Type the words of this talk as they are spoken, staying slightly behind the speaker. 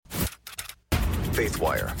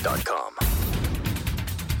Faithwire.com.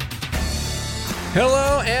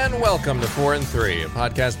 Hello and welcome to 4 and 3, a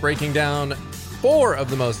podcast breaking down 4 of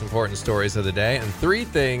the most important stories of the day and 3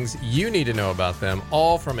 things you need to know about them,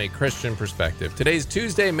 all from a Christian perspective. Today's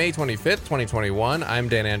Tuesday, May 25th, 2021. I'm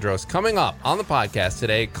Dan Andros. Coming up on the podcast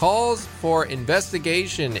today, calls for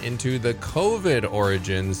investigation into the COVID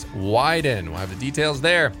origins widen. We'll have the details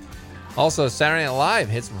there. Also, Saturday Night Live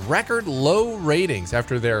hits record low ratings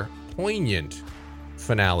after their poignant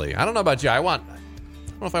finale. I don't know about you. I don't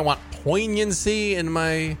know if I want poignancy in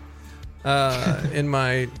my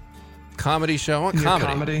comedy show. I want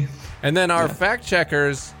comedy. And then our fact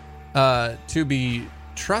checkers to be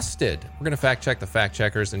trusted. We're going to fact check the fact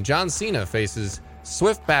checkers. And John Cena faces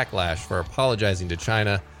swift backlash for apologizing to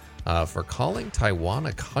China for calling Taiwan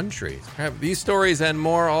a country. These stories and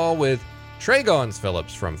more, all with Trey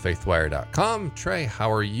Goins-Phillips from Faithwire.com. Trey,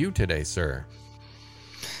 how are you today, sir?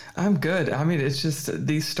 I'm good. I mean, it's just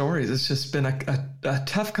these stories. It's just been a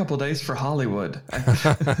tough couple days for Hollywood.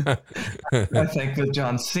 I think with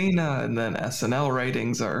John Cena, and then SNL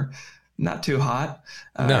ratings are not too hot.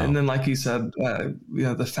 No. And then, like you said,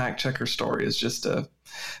 the fact checker story is just that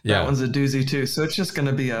one's a doozy too. So it's just going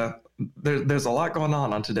to be there's a lot going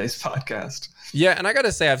on today's podcast. Yeah, and I got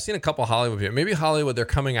to say, I've seen a couple Hollywood people. Maybe Hollywood, they're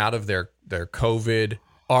coming out of their COVID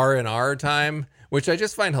R&R time, which I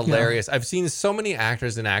just find hilarious. Yeah. I've seen so many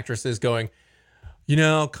actors and actresses going,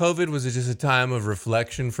 COVID was just a time of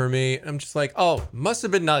reflection for me. I'm just like, oh, must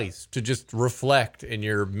have been nice to just reflect in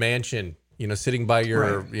your mansion, sitting by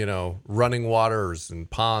your, running waters and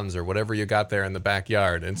ponds or whatever you got there in the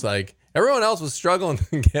backyard. And it's like everyone else was struggling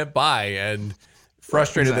to get by and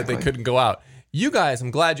frustrated that they couldn't go out. You guys,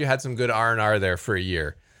 I'm glad you had some good R&R there for a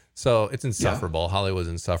year. So it's insufferable. Yeah. Hollywood's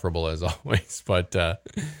insufferable as always, but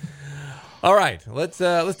all right, let's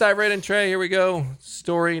dive right in, Trey. Here we go.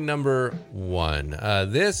 Story number 1.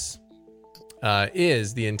 This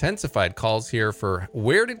is the intensified calls here for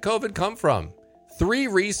where did COVID come from? 3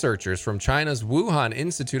 researchers from China's Wuhan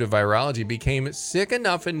Institute of Virology became sick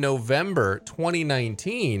enough in November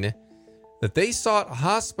 2019 that they sought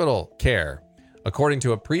hospital care, according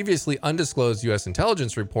to a previously undisclosed U.S.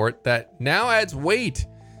 intelligence report that now adds weight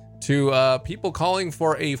to people calling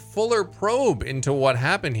for a fuller probe into what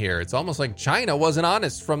happened here. It's almost like China wasn't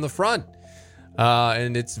honest from the front.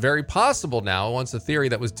 And it's very possible now, once a theory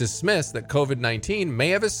that was dismissed, that COVID-19 may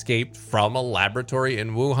have escaped from a laboratory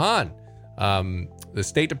in Wuhan. The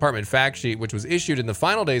State Department fact sheet, which was issued in the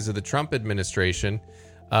final days of the Trump administration,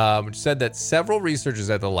 which said that several researchers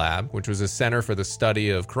at the lab, which was a center for the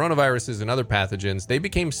study of coronaviruses and other pathogens, they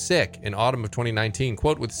became sick in autumn of 2019,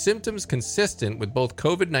 quote, with symptoms consistent with both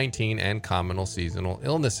COVID-19 and common seasonal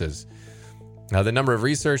illnesses. Now, the number of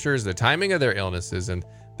researchers, the timing of their illnesses, and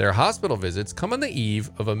their hospital visits come on the eve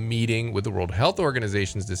of a meeting with the World Health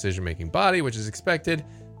Organization's decision-making body, which is expected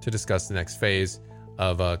to discuss the next phase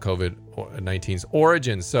of COVID-19's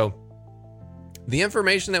origins. So, the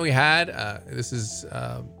information that we had, this is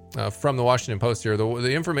from the Washington Post here,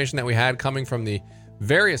 the information that we had coming from the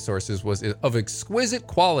various sources was of exquisite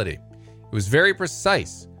quality. It was very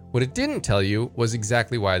precise. What it didn't tell you was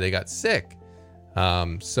exactly why they got sick.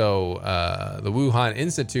 So the Wuhan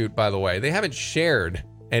Institute, by the way, they haven't shared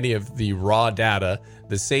any of the raw data,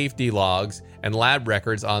 the safety logs, and lab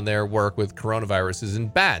records on their work with coronaviruses in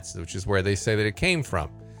bats, which is where they say that it came from.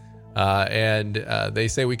 And they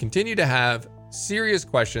say we continue to have serious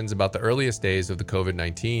questions about the earliest days of the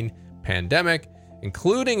COVID-19 pandemic,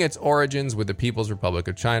 including its origins with the People's Republic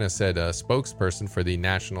of China, said a spokesperson for the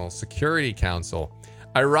National Security Council.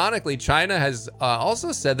 Ironically, China has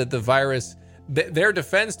also said that the virus, their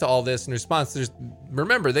defense to all this in response,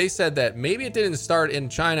 remember, they said that maybe it didn't start in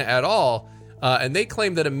China at all, and they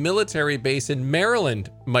claimed that a military base in Maryland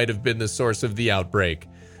might have been the source of the outbreak.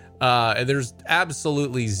 And there's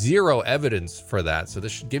absolutely zero evidence for that. So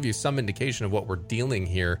this should give you some indication of what we're dealing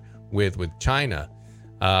here with China.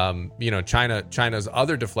 China's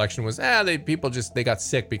other deflection was, they got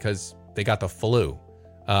sick because they got the flu.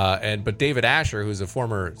 But David Asher, who's a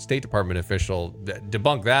former State Department official,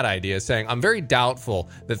 debunked that idea, saying, I'm very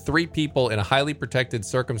doubtful that 3 people in a highly protected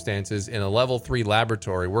circumstances in a level 3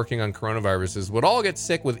 laboratory working on coronaviruses would all get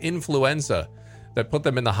sick with influenza that put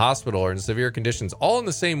them in the hospital or in severe conditions all in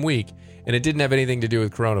the same week, and it didn't have anything to do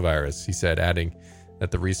with coronavirus, he said, adding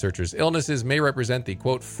that the researchers' illnesses may represent the,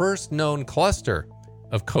 quote, first known cluster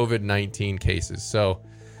of COVID-19 cases. So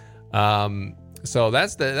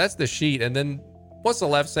that's the sheet. And then what's the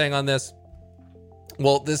left saying on this?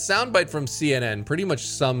 Well, this soundbite from CNN pretty much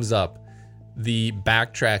sums up the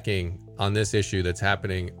backtracking on this issue that's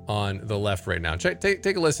happening on the left right now. Take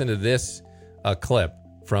a listen to this clip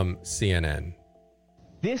from CNN.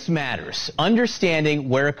 This matters. Understanding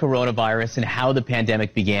where coronavirus and how the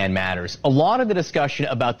pandemic began matters. A lot of the discussion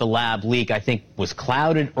about the lab leak, I think, was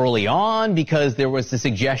clouded early on because there was the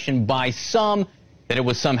suggestion by some that it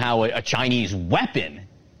was somehow a Chinese weapon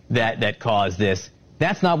that caused this.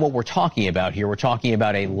 That's not what we're talking about here. We're talking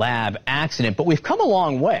about a lab accident. But we've come a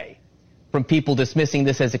long way from people dismissing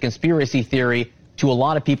this as a conspiracy theory to a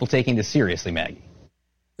lot of people taking this seriously, Maggie.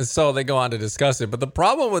 So they go on to discuss it. But the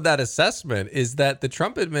problem with that assessment is that the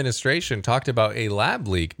Trump administration talked about a lab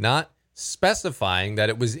leak, not specifying that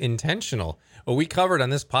it was intentional. Well, we covered on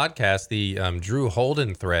this podcast the Drew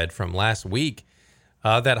Holden thread from last week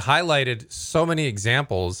that highlighted so many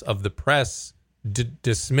examples of the press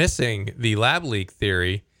dismissing the lab leak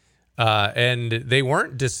theory. And they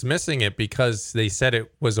weren't dismissing it because they said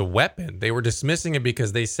it was a weapon. They were dismissing it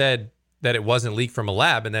because they said that it wasn't leaked from a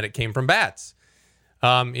lab and that it came from bats.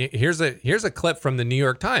 Here's a clip from the New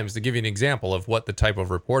York Times to give you an example of what the type of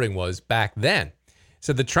reporting was back then.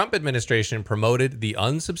 So the Trump administration promoted the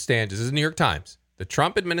unsubstantiated, this is the New York Times, the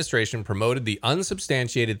Trump administration promoted the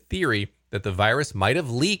unsubstantiated theory that the virus might have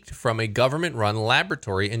leaked from a government-run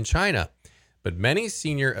laboratory in China. But many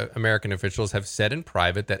senior American officials have said in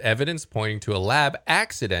private that evidence pointing to a lab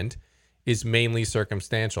accident is mainly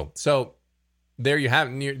circumstantial. So there you have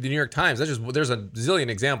the New York Times. There's a zillion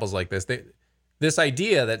examples like this. This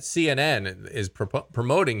idea that CNN is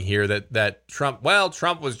promoting here that Trump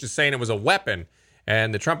was just saying it was a weapon,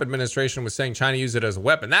 and the Trump administration was saying China used it as a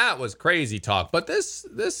weapon. That was crazy talk. But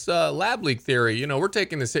this lab leak theory, we're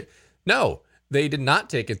taking this. No, they did not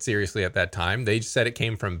take it seriously at that time. They said it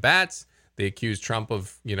came from bats. They accused Trump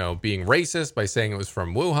of, being racist by saying it was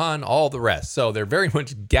from Wuhan, all the rest. So they're very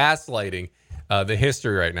much gaslighting the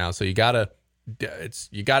history right now. So you gotta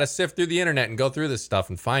sift through the internet and go through this stuff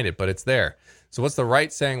and find it, but it's there. So what's the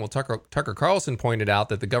right saying? Well, Tucker Carlson pointed out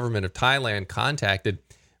that the government of Thailand contacted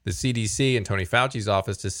the CDC and Tony Fauci's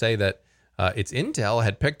office to say that its intel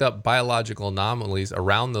had picked up biological anomalies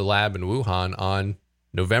around the lab in Wuhan on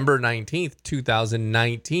November 19th,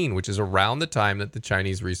 2019, which is around the time that the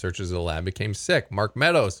Chinese researchers at the lab became sick. Mark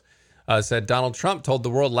Meadows said Donald Trump told the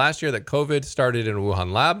world last year that COVID started in a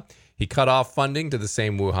Wuhan lab. He cut off funding to the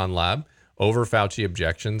same Wuhan lab over Fauci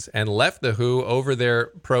objections and left the WHO over their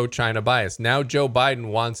pro-China bias. Now Joe Biden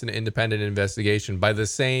wants an independent investigation by the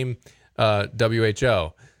same WHO.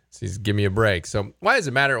 So he's give me a break. So why does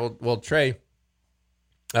it matter? Well, Trey,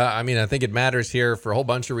 I think it matters here for a whole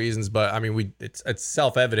bunch of reasons, but it's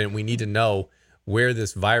self-evident. We need to know where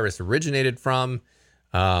this virus originated from.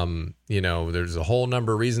 There's a whole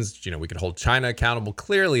number of reasons. We could hold China accountable.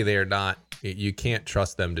 Clearly, they are not. You can't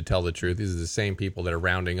trust them to tell the truth. These are the same people that are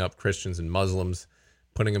rounding up Christians and Muslims,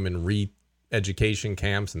 putting them in re-education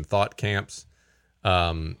camps and thought camps,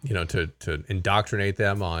 to indoctrinate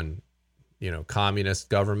them on, communist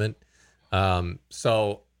government.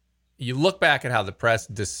 So you look back at how the press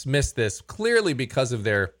dismissed this clearly because of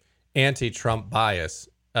their anti-Trump bias.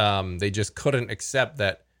 They just couldn't accept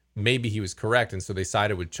that maybe he was correct, and so they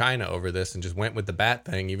sided with China over this and just went with the bat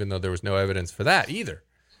thing, even though there was no evidence for that either.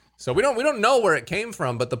 So we don't know where it came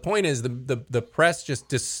from, but the point is the press just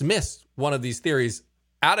dismissed one of these theories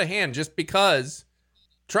out of hand just because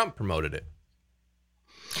Trump promoted it.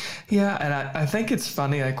 Yeah, and I think it's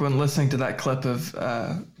funny, like when listening to that clip of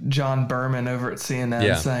John Berman over at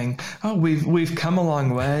CNN saying, "Oh, we've come a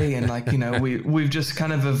long way, and we've just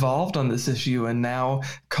kind of evolved on this issue, and now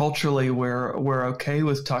culturally we're okay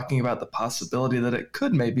with talking about the possibility that it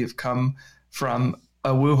could maybe have come from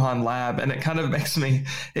a Wuhan lab." And it kind of makes me,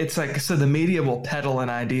 it's like, so the media will peddle an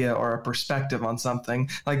idea or a perspective on something,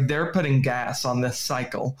 like they're putting gas on this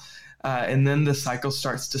cycle. And then the cycle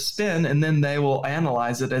starts to spin, and then they will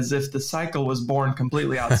analyze it as if the cycle was born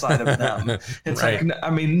completely outside of them. It's right.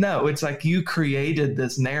 No, it's like you created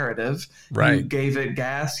this narrative, right? You gave it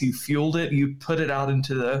gas, you fueled it, you put it out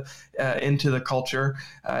into the culture,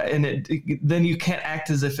 and then you can't act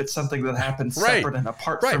as if it's something that happens separate and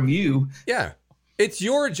apart from you. Yeah. It's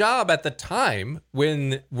your job at the time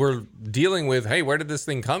when we're dealing with, hey, where did this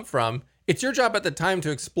thing come from? It's your job at the time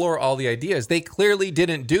to explore all the ideas. They clearly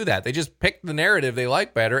didn't do that. They just picked the narrative they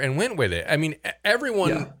liked better and went with it.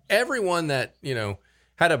 Everyone that,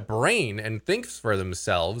 had a brain and thinks for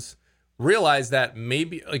themselves realized that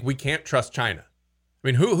maybe we can't trust China.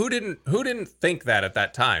 Who didn't think that at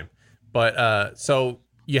that time? But so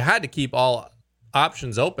you had to keep all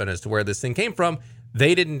options open as to where this thing came from.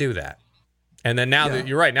 They didn't do that. And then now that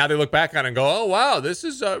you're right, now they look back on it and go, "Oh wow, this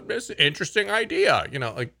is an interesting idea."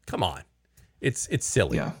 Come on, it's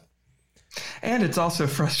silly. Yeah, and it's also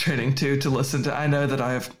frustrating too to listen to. I know that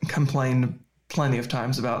I have complained plenty of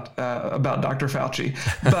times about Dr. Fauci,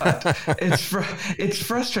 but it's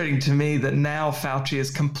frustrating to me that now Fauci is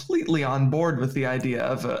completely on board with the idea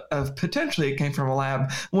of potentially it came from a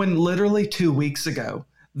lab, when literally 2 weeks ago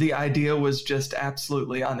the idea was just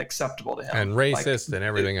absolutely unacceptable to him and racist and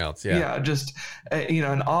everything else. Yeah, just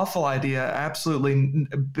an awful idea, absolutely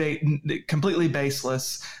completely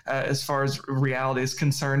baseless as far as reality is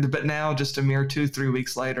concerned. But now, just a mere 2-3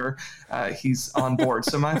 weeks later, he's on board.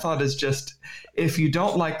 So my thought is just, if you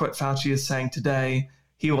don't like what Fauci is saying today,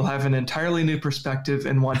 he will have an entirely new perspective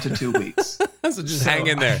in 1 to 2 weeks. So hang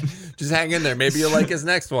in there. Just hang in there. Maybe you'll like his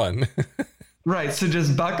next one. Right, so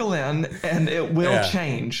just buckle in, and it will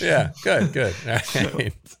change. Yeah, good.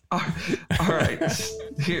 All right.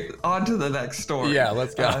 Here, on to the next story. Yeah,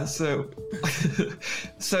 let's go.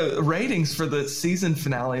 So ratings for the season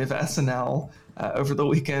finale of SNL over the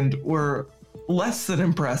weekend were less than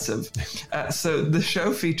impressive. So the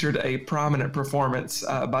show featured a prominent performance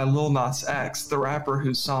by Lil Nas X, the rapper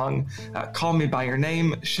whose song "Call Me by Your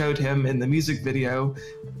Name" showed him in the music video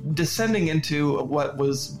descending into what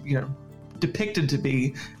was, depicted to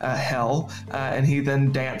be hell, and he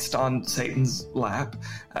then danced on Satan's lap.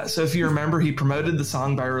 So if you remember, he promoted the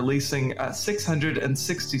song by releasing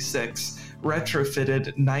 666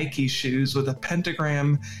 retrofitted Nike shoes with a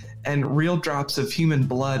pentagram and real drops of human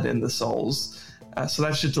blood in the soles. So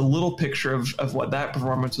that's just a little picture of what that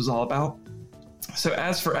performance was all about. So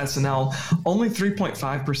as for SNL, only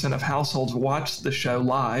 3.5% of households watched the show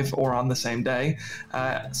live or on the same day,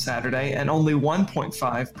 Saturday, and only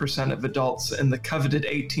 1.5% of adults in the coveted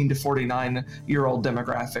 18 to 49-year-old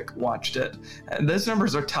demographic watched it. And those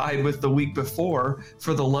numbers are tied with the week before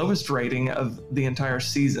for the lowest rating of the entire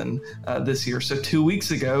season this year. So 2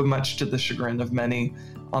 weeks ago, much to the chagrin of many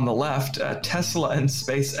on the left, Tesla and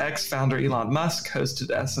SpaceX founder Elon Musk hosted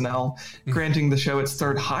SNL, granting the show its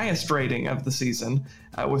third highest rating of the season,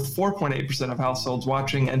 with 4.8% of households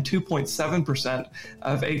watching and 2.7%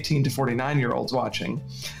 of 18 to 49-year-olds watching.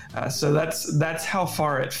 So that's how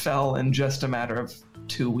far it fell in just a matter of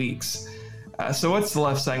 2 weeks. So what's the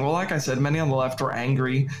left saying? Well, like I said, many on the left were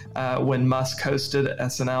angry when Musk hosted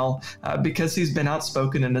SNL because he's been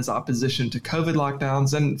outspoken in his opposition to COVID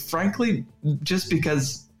lockdowns, and frankly, just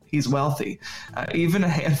because he's wealthy. Even a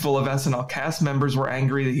handful of SNL cast members were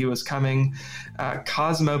angry that he was coming.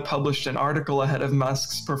 Cosmo published an article ahead of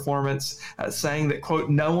Musk's performance saying that,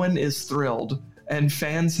 quote, "No one is thrilled," and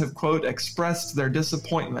fans have, quote, expressed their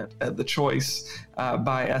disappointment at the choice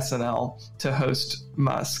by SNL to host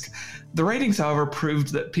Musk. The ratings, however,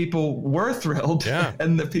 proved that people were thrilled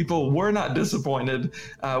and that people were not disappointed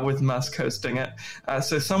with Musk hosting it.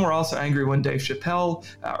 So some were also angry when Dave Chappelle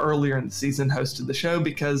earlier in the season hosted the show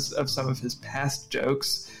because of some of his past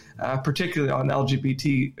jokes, particularly on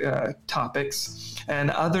LGBT topics.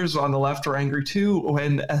 And others on the left were angry too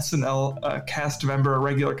when SNL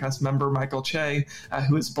regular cast member Michael Che,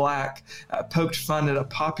 who is black, poked fun at a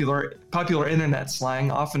popular internet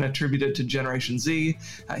slang often attributed to Generation Z.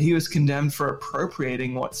 He was condemned for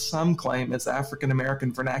appropriating what some claim is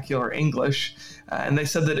African-American vernacular English, and they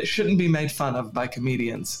said that it shouldn't be made fun of by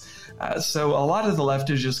comedians. So a lot of the left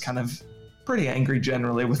is just kind of pretty angry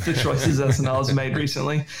generally with the choices SNL has made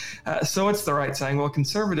recently. So what's the right saying? Well,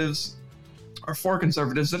 for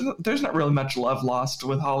conservatives, there's not really much love lost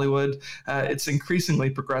with Hollywood. It's increasingly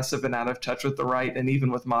progressive and out of touch with the right and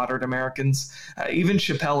even with moderate Americans. Even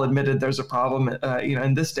Chappelle admitted there's a problem.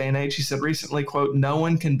 In this day and age, he said recently, quote, "No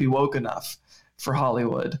one can be woke enough for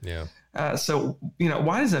Hollywood." Yeah. So,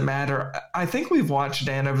 why does it matter? I think we've watched,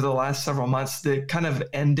 Dan, over the last several months, the kind of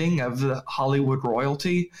ending of the Hollywood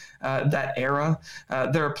royalty, that era.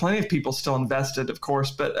 There are plenty of people still invested, of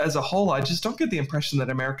course, but as a whole, I just don't get the impression that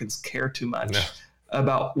Americans care too much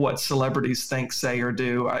about what celebrities think, say, or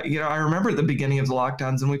do. I remember at the beginning of the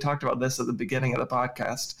lockdowns, and we talked about this at the beginning of the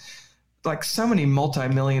podcast, like so many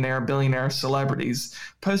multi-millionaire, billionaire celebrities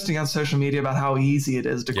posting on social media about how easy it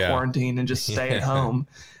is to quarantine and just stay at home.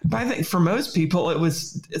 But I think for most people,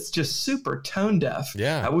 it's just super tone deaf.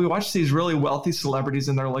 Yeah. We watch these really wealthy celebrities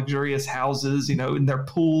in their luxurious houses, in their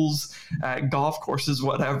pools, golf courses,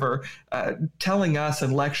 whatever, telling us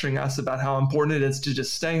and lecturing us about how important it is to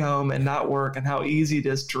just stay home and not work, and how easy it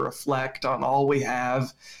is to reflect on all we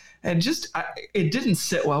have. And it didn't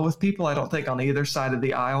sit well with people, I don't think, on either side of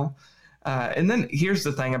the aisle. And then here's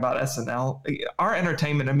the thing about SNL. Our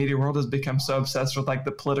entertainment and media world has become so obsessed with like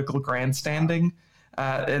the political grandstanding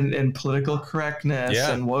and political correctness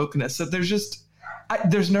and wokeness that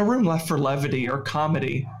there's no room left for levity or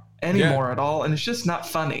comedy anymore at all, and it's just not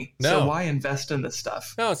funny. No. So why invest in this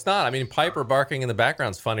stuff? No, it's not. I mean, Piper barking in the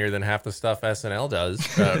background's funnier than half the stuff SNL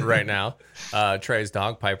does right now. Trey's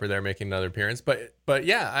dog Piper there making another appearance. But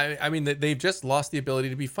yeah, I mean, they've just lost the ability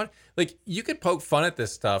to be funny. Like, you could poke fun at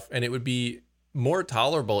this stuff and it would be more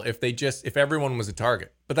tolerable if everyone was a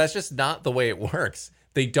target. But that's just not the way it works.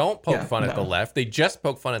 They don't poke fun at the left. They just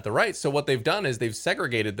poke fun at the right. So what they've done is they've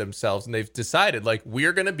segregated themselves and they've decided, like,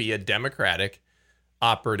 we're going to be a Democratic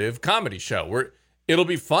operative comedy show. It'll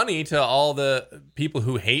be funny to all the people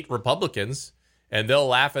who hate Republicans, and they'll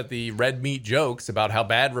laugh at the red meat jokes about how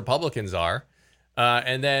bad Republicans are.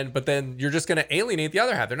 But then you're just going to alienate the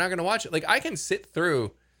other half. They're not going to watch it. Like, I can sit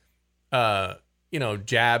through,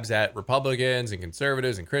 jabs at Republicans and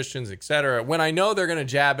conservatives and Christians, etc., when I know they're going to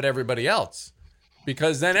jab at everybody else.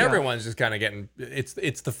 Because then everyone's just kind of getting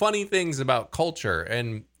it's the funny things about culture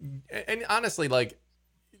and honestly, like,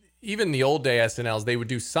 even the old day SNLs, they would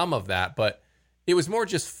do some of that, but it was more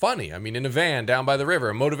just funny. I mean, in a van down by the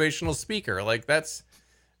river, a motivational speaker, like that's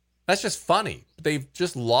just funny. They've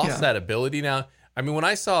just lost that ability now. I mean, when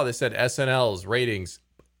I saw this at SNL's ratings,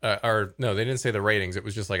 no, they didn't say the ratings. It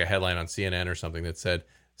was just like a headline on CNN or something that said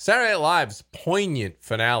Saturday Night Live's poignant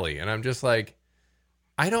finale, and I'm just like,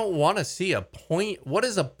 I don't want to see what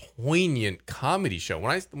is a poignant comedy show?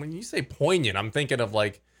 When you say poignant, I'm thinking of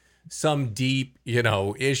like some deep,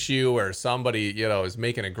 issue, or somebody, is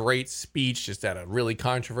making a great speech just at a really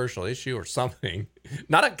controversial issue or something.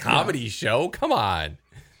 Not a comedy show. Come on.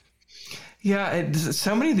 Yeah,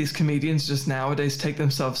 so many of these comedians just nowadays take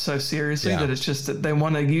themselves so seriously that it's just that they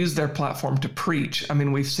want to use their platform to preach. I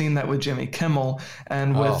mean, we've seen that with Jimmy Kimmel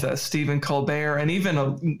and with Stephen Colbert, and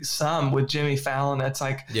even some with Jimmy Fallon. It's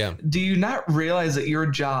like, do you not realize that your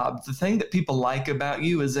job, the thing that people like about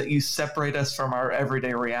you, is that you separate us from our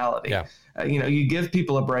everyday reality? Yeah. You give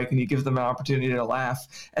people a break and you give them an opportunity to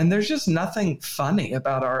laugh. And there's just nothing funny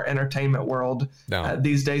about our entertainment world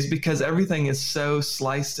these days, because everything is so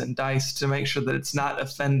sliced and diced to make sure that it's not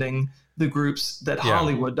offending the groups that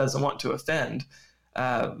Hollywood doesn't want to offend.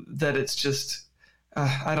 That it's just,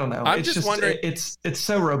 I don't know. I'm just wondering. It's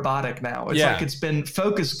so robotic now. It's like it's been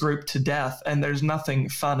focus grouped to death and there's nothing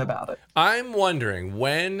fun about it. I'm wondering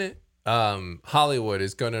when Hollywood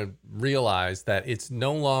is going to realize that it's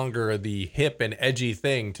no longer the hip and edgy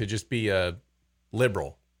thing to just be a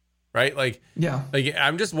liberal, right? Like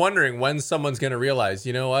I'm just wondering when someone's going to realize,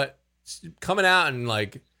 you know what, coming out and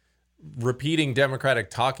like repeating Democratic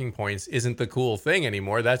talking points isn't the cool thing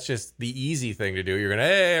anymore. That's just the easy thing to do. You're going to,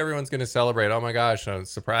 hey, everyone's going to celebrate. Oh my gosh,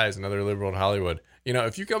 surprise, another liberal in Hollywood.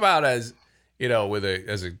 If you come out as,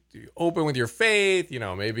 as a open with your faith,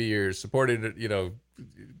 maybe you're supported,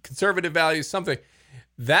 conservative values, something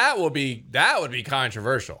that would be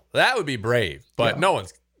controversial. That would be brave, but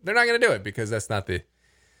they're not going to do it because that's not the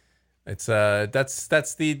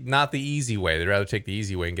not the easy way. They'd rather take the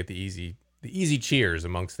easy way and get the easy cheers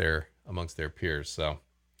amongst their peers. So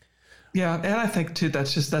yeah, and I think too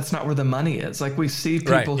that's not where the money is. Like, we see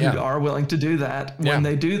people who are willing to do that. When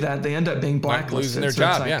they do that, they end up being blacklisted, losing their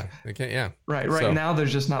job. They can't. Right now,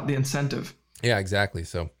 there's just not the incentive. Yeah, exactly.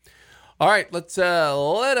 So. All right, let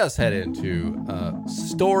us head into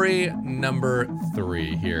story number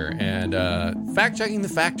 3 here, and fact-checking the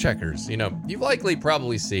fact-checkers. You've likely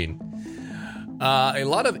probably seen a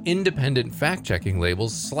lot of independent fact-checking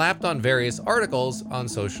labels slapped on various articles on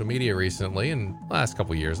social media recently, in the last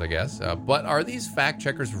couple years, I guess. But are these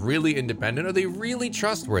fact-checkers really independent? Are they really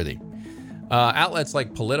trustworthy? Outlets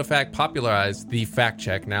like PolitiFact popularized the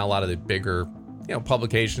fact-check. Now a lot of the bigger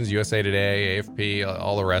publications, USA Today, AFP,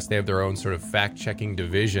 all the rest, they have their own sort of fact-checking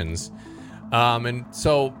divisions. And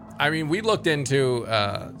so, I mean, we looked into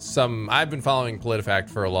I've been following PolitiFact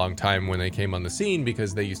for a long time when they came on the scene,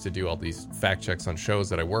 because they used to do all these fact checks on shows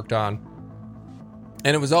that I worked on.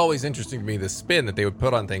 And it was always interesting to me, the spin that they would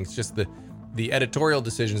put on things, just the editorial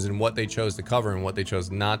decisions and what they chose to cover and what they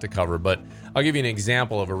chose not to cover. But I'll give you an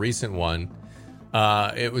example of a recent one.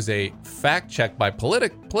 It was a fact check by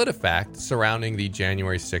PolitiFact surrounding the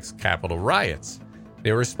January 6th Capitol riots.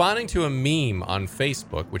 They were responding to a meme on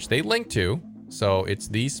Facebook, which they linked to. So it's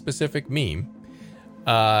the specific meme.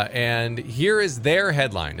 And here is their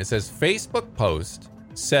headline. It says, Facebook post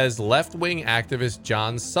says left-wing activist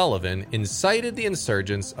John Sullivan incited the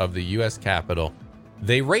insurgents of the U.S. Capitol.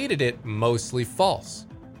 They rated it mostly false.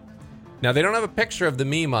 Now, they don't have a picture of the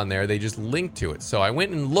meme on there. They just linked to it. So I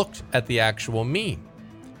went and looked at the actual meme.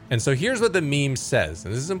 And so here's what the meme says.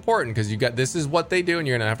 And this is important because this is what they do. And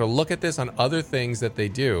you're going to have to look at this on other things that they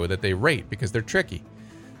do, that they rate, because they're tricky.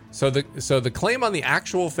 So the claim on the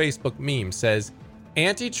actual Facebook meme says,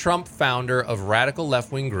 anti-Trump founder of radical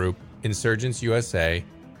left-wing group Insurgents USA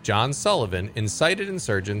John Sullivan, incited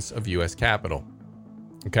insurgents of U.S. Capitol.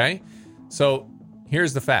 Okay? So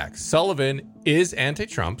here's the facts. Sullivan is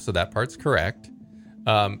anti-Trump, so that part's correct.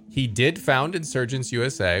 He did found Insurgents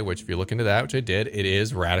USA, which if you look into that, which I did, it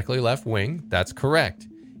is radically left-wing. That's correct.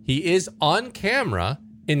 He is on camera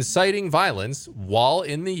inciting violence while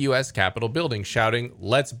in the U.S. Capitol building, shouting,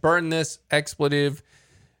 "Let's burn this expletive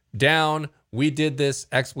down. We did this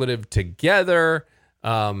expletive together,"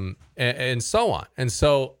 and so on. And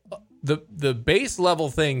so the base level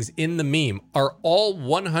things in the meme are all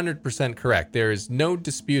 100% correct. There is no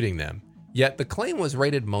disputing them. Yet the claim was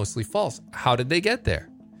rated mostly false. How did they get there?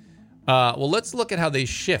 Well, let's look at how they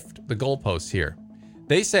shift the goalposts here.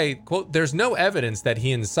 They say, quote, "There's no evidence that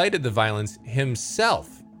he incited the violence himself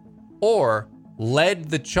or led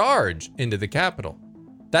the charge into the Capitol."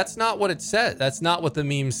 That's not what it says. That's not what the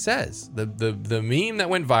meme says. The meme that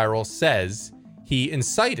went viral says he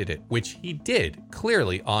incited it, which he did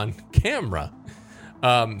clearly on camera.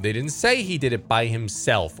 They didn't say he did it by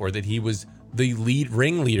himself or that he was the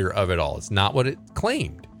ringleader of it all. It's not what it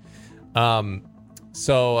claimed.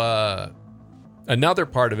 So another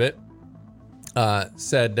part of it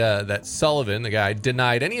said that Sullivan, the guy,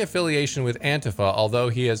 denied any affiliation with Antifa, although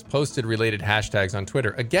he has posted related hashtags on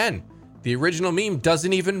Twitter. Again, the original meme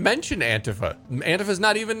doesn't even mention Antifa. Antifa's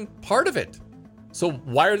not even part of it. So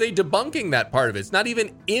why are they debunking that part of it? It's not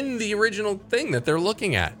even in the original thing that they're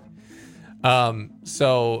looking at. And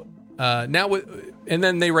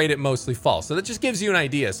then they rate it mostly false. So that just gives you an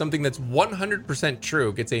idea. Something that's 100%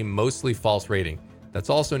 true gets a mostly false rating. That's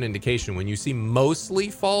also an indication. When you see mostly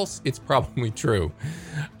false, it's probably true.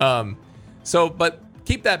 But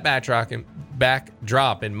keep that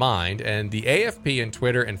backdrop in mind. And the AFP and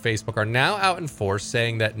Twitter and Facebook are now out in force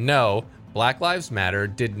saying that no, Black Lives Matter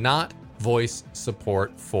did not voice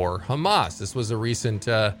support for Hamas. This was a recent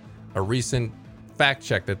fact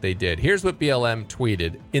check that they did. Here's what BLM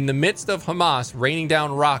tweeted. In the midst of Hamas raining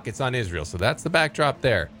down rockets on Israel. So that's the backdrop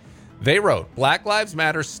there. They wrote, "Black Lives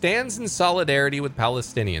Matter stands in solidarity with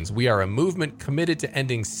Palestinians. We are a movement committed to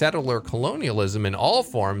ending settler colonialism in all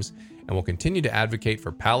forms and will continue to advocate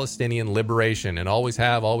for Palestinian liberation and always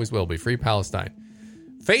have, always will be. Free Palestine."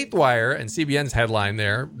 Faithwire and CBN's headline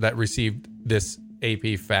there that received this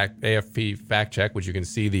AFP fact check, which you can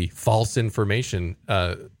see the false information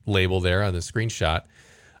label there on the screenshot.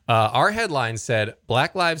 Our headline said,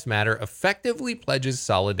 "Black Lives Matter effectively pledges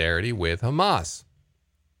solidarity with Hamas."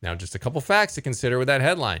 Now, just a couple facts to consider with that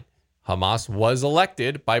headline. Hamas was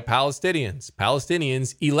elected by Palestinians.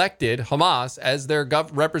 Palestinians elected Hamas as their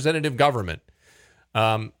representative government.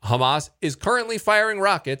 Hamas is currently firing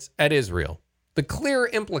rockets at Israel. The clear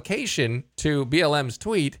implication to BLM's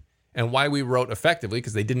tweet, and why we wrote effectively,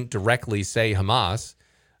 because they didn't directly say Hamas,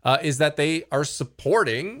 is that they are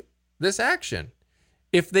supporting this action.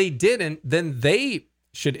 If they didn't, then they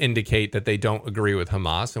should indicate that they don't agree with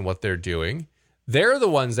Hamas and what they're doing. They're the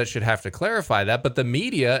ones that should have to clarify that. But the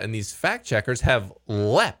media and these fact checkers have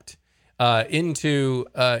leapt into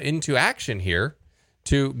action here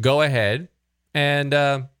to go ahead and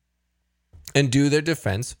do their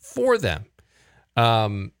defense for them.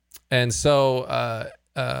 Let's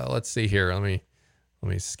see here. Let me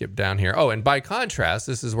skip down here. Oh, and by contrast,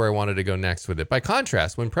 this is where I wanted to go next with it. By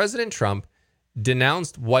contrast, when President Trump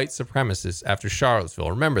denounced white supremacists after Charlottesville,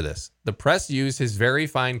 remember this, the press used his "very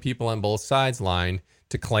fine people on both sides" line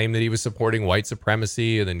to claim that he was supporting white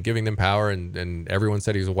supremacy and then giving them power, and everyone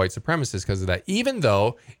said he was a white supremacist because of that, even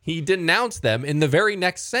though he denounced them in the very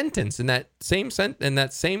next sentence in that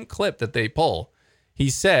same clip that they pull. He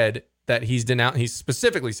said that he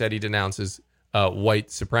specifically said he denounces white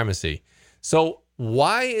supremacy. So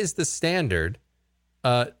why is the standard,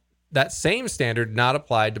 that same standard, not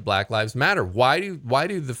applied to Black Lives Matter? Why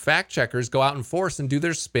do the fact checkers go out in force and do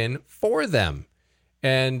their spin for them?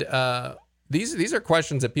 And these are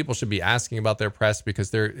questions that people should be asking about their press,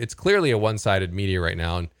 because it's clearly a one-sided media right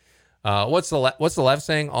now. And what's the left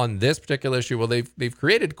saying on this particular issue? Well, they've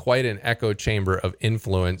created quite an echo chamber of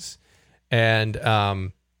influence, and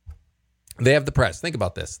they have the press. Think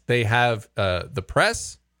about this. They have the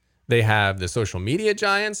press. They have the social media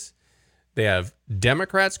giants. They have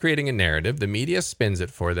Democrats creating a narrative. The media spins it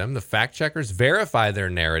for them. The fact checkers verify their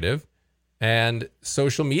narrative. And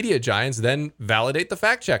social media giants then validate the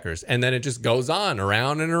fact checkers. And then it just goes on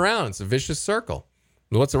around and around. It's a vicious circle.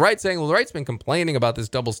 What's the right saying? Well, the right's been complaining about this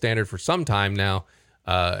double standard for some time now.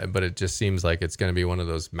 But it just seems like it's going to be one of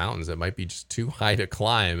those mountains that might be just too high to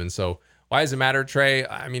climb. And so why does it matter, Trey?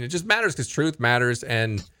 I mean, it just matters because truth matters.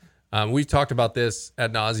 And we've talked about this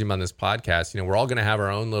ad nauseum on this podcast. We're all going to have our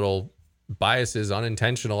own little biases,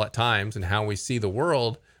 unintentional at times, in how we see the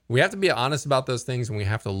world. We have to be honest about those things, and we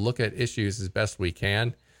have to look at issues as best we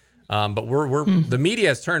can. But the media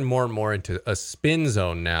has turned more and more into a spin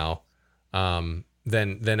zone now than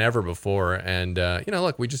ever before. And,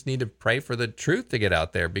 look, we just need to pray for the truth to get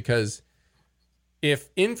out there, because if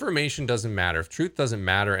information doesn't matter, if truth doesn't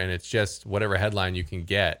matter, and it's just whatever headline you can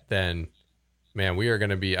get, then, man, we are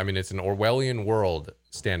going to be, it's an Orwellian world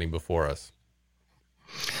standing before us.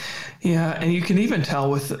 Yeah, and you can even tell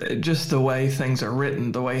with just the way things are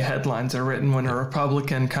written, the way headlines are written. When a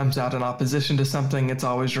Republican comes out in opposition to something, it's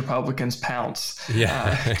always Republicans pounce.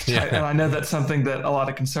 Yeah. And I know that's something that a lot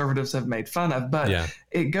of conservatives have made fun of, but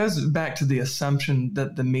it goes back to the assumption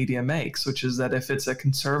that the media makes, which is that if it's a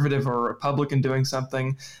conservative or a Republican doing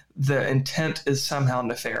something, the intent is somehow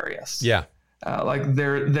nefarious. Yeah. Like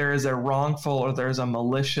there is a wrongful or there's a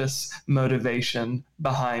malicious motivation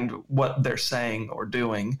behind what they're saying or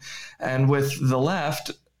doing. And with the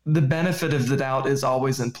left, the benefit of the doubt is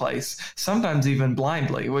always in place, sometimes even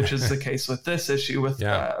blindly, which is the case with this issue with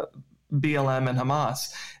BLM and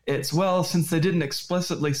Hamas. It's, well, since they didn't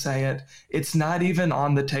explicitly say it, it's not even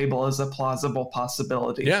on the table as a plausible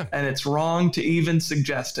possibility. Yeah. And it's wrong to even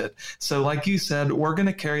suggest it. So like you said, we're going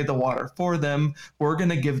to carry the water for them. We're going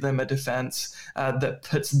to give them a defense that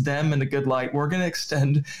puts them in a good light. We're going to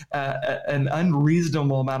extend an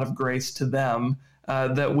unreasonable amount of grace to them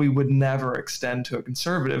that we would never extend to a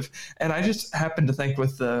conservative. And I just happen to think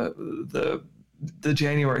with the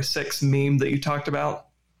January 6th meme that you talked about,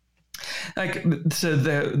 like, so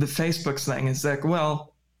the Facebook's thing is like,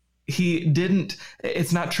 well,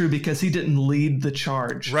 it's not true because he didn't lead the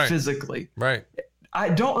charge physically. Right. I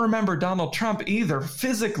don't remember Donald Trump either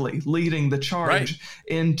physically leading the charge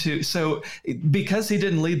so because he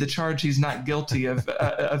didn't lead the charge, he's not guilty of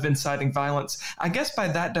inciting violence. I guess by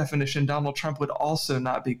that definition, Donald Trump would also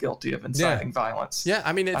not be guilty of inciting violence.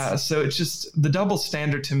 Yeah. So it's just the double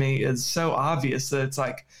standard to me is so obvious that it's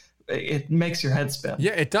like, it makes your head spin.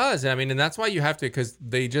 Yeah, it does. And that's why you have to, because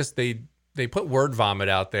they put word vomit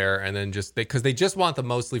out there, and then because they just want the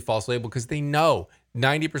mostly false label, because they know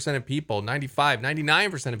 90% of people, 95,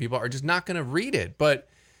 99% of people are just not going to read it. But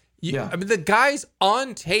the guy's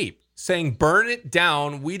on tape saying, burn it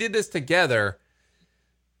down. We did this together.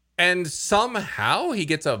 And somehow he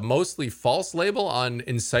gets a mostly false label on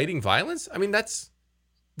inciting violence.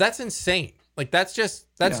 That's insane. Like, that's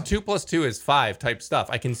 2 + 2 is 5 type stuff.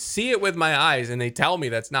 I can see it with my eyes, and they tell me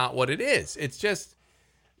that's not what it is. It's just,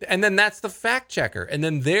 and then that's the fact checker. And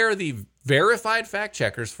then they're the verified fact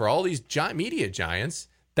checkers for all these media giants.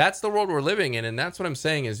 That's the world we're living in. And that's what I'm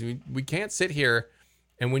saying is we can't sit here,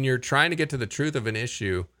 and when you're trying to get to the truth of an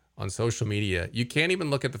issue on social media, you can't even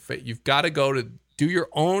look at you've got to go to do your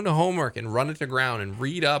own homework and run it to ground and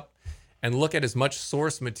read up and look at as much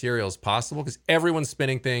source material as possible, because everyone's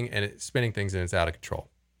spinning things and it's out of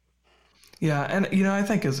control. Yeah, and I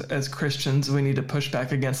think as Christians, we need to push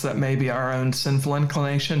back against that, maybe our own sinful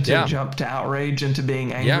inclination to jump to outrage and to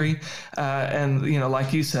being angry. And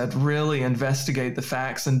like you said, really investigate the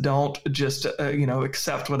facts and don't just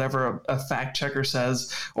accept whatever a fact checker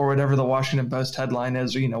says or whatever the Washington Post headline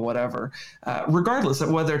is, or whatever. Regardless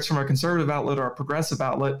of whether it's from a conservative outlet or a progressive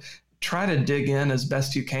outlet, try to dig in as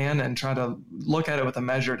best you can and try to look at it with a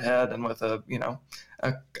measured head and with a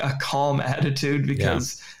calm attitude,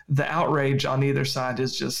 because the outrage on either side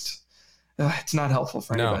is just, it's not helpful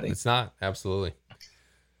for anybody. No, it's not. Absolutely.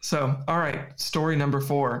 So, all right, story number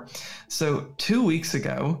 4. So 2 weeks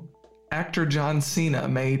ago, actor John Cena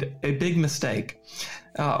made a big mistake.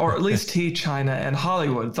 Or at least China, and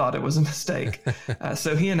Hollywood thought it was a mistake.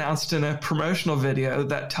 So he announced in a promotional video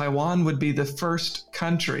that Taiwan would be the first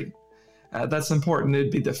country. That's important. It'd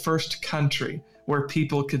be the first country where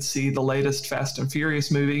people could see the latest Fast and Furious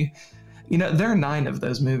movie. There are 9 of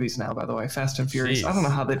those movies now, by the way, Fast and Furious. Jeez. I don't know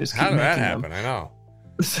how they just keep making them. How did that happen? I know.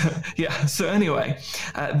 So anyway,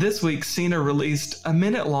 this week Cena released a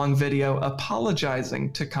minute-long video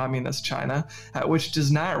apologizing to communist China, which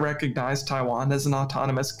does not recognize Taiwan as an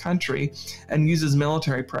autonomous country and uses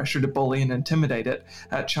military pressure to bully and intimidate it.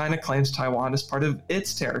 China claims Taiwan is part of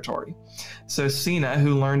its territory. So Cena,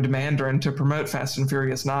 who learned Mandarin to promote Fast and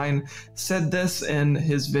Furious 9, said this in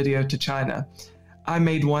his video to China: "I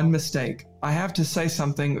made one mistake. I have to say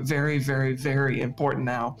something very, very, very important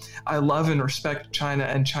now. I love and respect China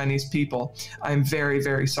and Chinese people. I am very,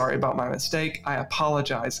 very sorry about my mistake. I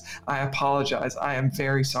apologize. I apologize. I am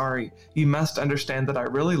very sorry. You must understand that I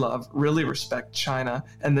really love, really respect China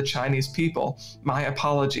and the Chinese people. My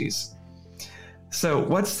apologies." So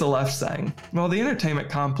what's the left saying? Well, the entertainment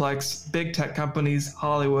complex, big tech companies,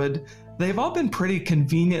 Hollywood, they've all been pretty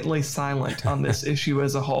conveniently silent on this issue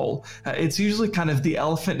as a whole. It's usually kind of the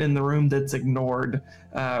elephant in the room that's ignored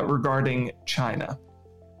regarding China.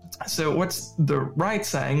 So what's the right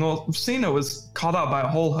saying? Well, Cena was called out by a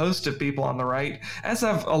whole host of people on the right, as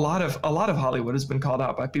have a lot of Hollywood has been called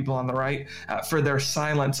out by people on the right for their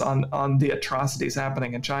silence on the atrocities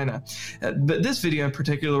happening in China. But this video in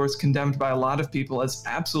particular was condemned by a lot of people as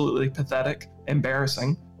absolutely pathetic,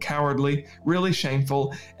 embarrassing, cowardly, really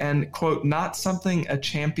shameful, and, quote, not something a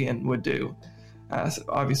champion would do.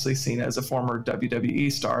 Obviously, Cena is a former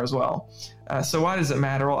WWE star as well. So why does it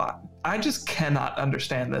matter? Well, I just cannot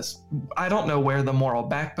understand this. I don't know where the moral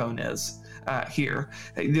backbone is here.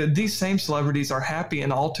 These same celebrities are happy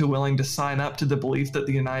and all too willing to sign up to the belief that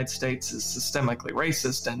the United States is systemically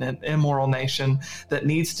racist and an immoral nation that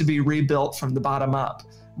needs to be rebuilt from the bottom up.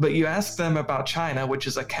 But you ask them about China, which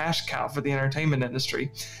is a cash cow for the entertainment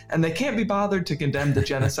industry, and they can't be bothered to condemn the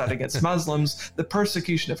genocide against Muslims, the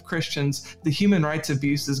persecution of Christians, the human rights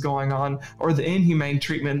abuses going on, or the inhumane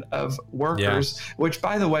treatment of workers, which,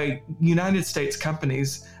 by the way, United States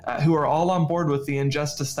companies who are all on board with the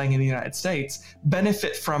injustice thing in the United States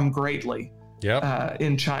benefit from greatly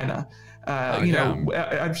in China.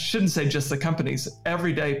 I shouldn't say just the companies.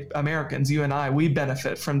 Everyday Americans, you and I, we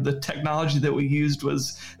benefit from the technology that we used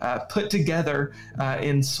was put together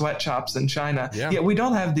in sweatshops in China. Yet we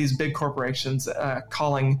don't have these big corporations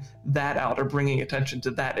calling that out or bringing attention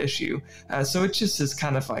to that issue. So it just is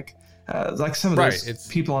kind of like some of those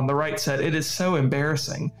people on the right said, it is so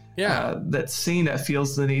embarrassing that Cena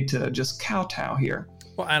feels the need to just kowtow here.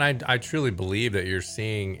 Well, and I truly believe that you're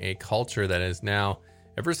seeing a culture that is now,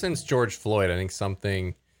 ever since George Floyd, I think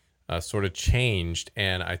something sort of changed.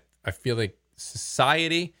 And I feel like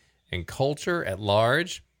society and culture at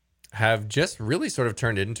large have just really sort of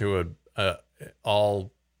turned into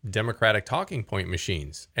all Democratic talking point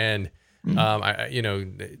machines. And,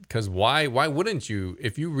 because why wouldn't you,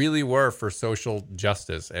 if you really were for social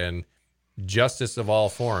justice and justice of all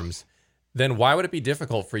forms, then why would it be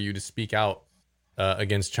difficult for you to speak out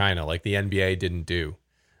against China like the NBA didn't do?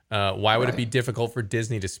 Why would it be difficult for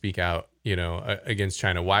Disney to speak out, against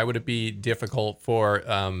China? Why would it be difficult for,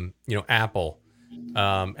 Apple?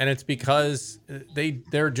 And it's because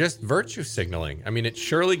they're just virtue signaling. I mean, it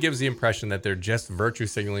surely gives the impression that they're just virtue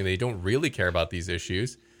signaling. They don't really care about these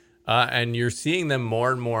issues. And you're seeing them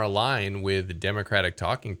more and more align with Democratic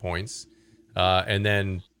talking points. And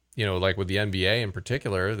then, like with the NBA in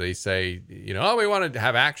particular, they say, we want to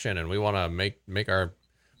have action and we want to make our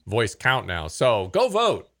voice count now. So go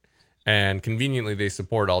vote. And conveniently, they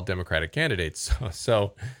support all Democratic candidates.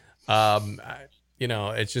 So,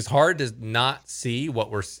 it's just hard to not see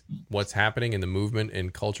what's happening in the movement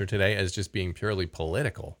and culture today as just being purely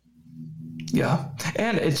political. Yeah,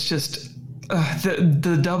 and it's just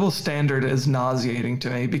the double standard is nauseating to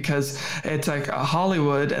me, because it's like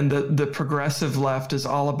Hollywood and the progressive left is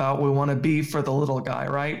all about, we want to be for the little guy,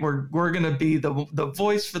 right? We're going to be the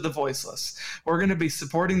voice for the voiceless. We're going to be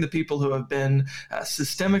supporting the people who have been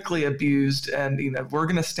systemically abused, and we're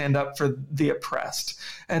going to stand up for the oppressed.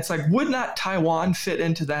 And it's like, would not Taiwan fit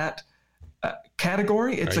into that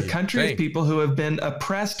category? It's a country of people who have been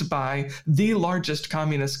oppressed by the largest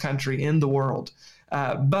communist country in the world.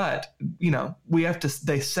 But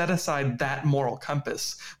they set aside that moral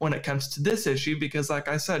compass when it comes to this issue, because like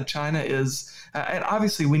I said, China is, and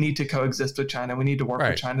obviously we need to coexist with China. We need to work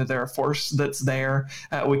with China. They're a force that's there.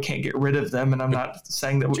 We can't get rid of them. And I'm not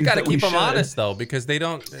saying that you got to keep them honest though, because they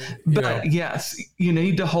don't, yes, you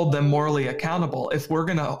need to hold them morally accountable. If we're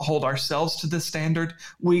going to hold ourselves to this standard,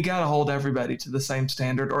 we got to hold everybody to the same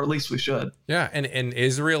standard, or at least we should. Yeah. And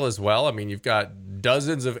Israel as well. I mean, you've got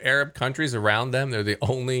dozens of Arab countries around them. They're the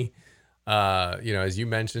only, as you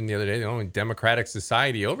mentioned the other day, the only democratic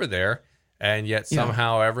society over there. And yet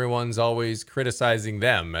somehow everyone's always criticizing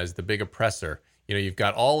them as the big oppressor. You've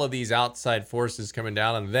got all of these outside forces coming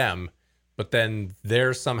down on them, but then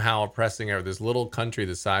they're somehow oppressing this little country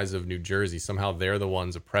the size of New Jersey. Somehow they're the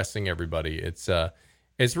ones oppressing everybody. It's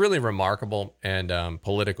really remarkable and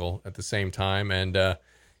political at the same time. And,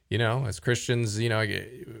 as Christians,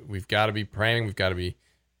 we've got to be praying. We've got to be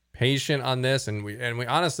patient on this. And we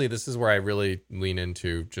honestly, this is where I really lean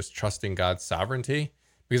into just trusting God's sovereignty,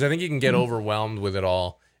 because I think you can get overwhelmed with it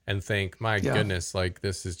all and think, my goodness, like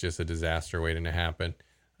this is just a disaster waiting to happen.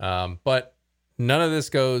 But none of this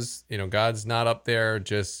goes, God's not up there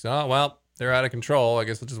just, oh, well, they're out of control. I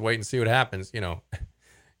guess we'll just wait and see what happens.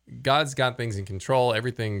 God's got things in control.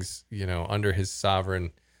 Everything's, under his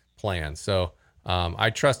sovereign plan. So, I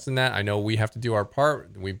trust in that. I know we have to do our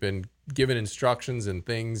part. We've been given instructions and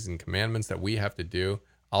things and commandments that we have to do.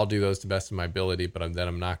 I'll do those to the best of my ability, but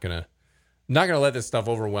I'm not going to not going to let this stuff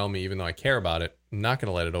overwhelm me, even though I care about it. I'm not going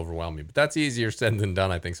to let it overwhelm me. But that's easier said than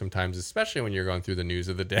done, I think, sometimes, especially when you're going through the news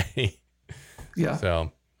of the day. Yeah.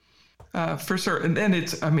 So. For sure. And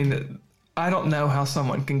it's, I mean, I don't know how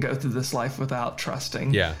someone can go through this life without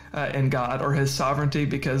trusting in God or his sovereignty,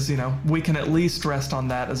 because, you know, we can at least rest on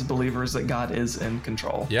that as believers, that God is in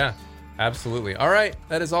control. Yeah, absolutely. All right.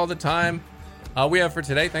 That is all the time we have for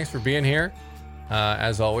today. Thanks for being here.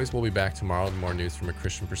 As always, we'll be back tomorrow with more news from a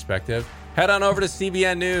Christian perspective. Head on over to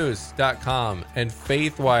cbnnews.com and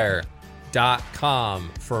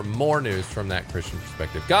faithwire.com for more news from that Christian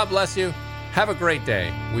perspective. God bless you. Have a great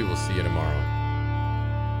day. We will see you tomorrow.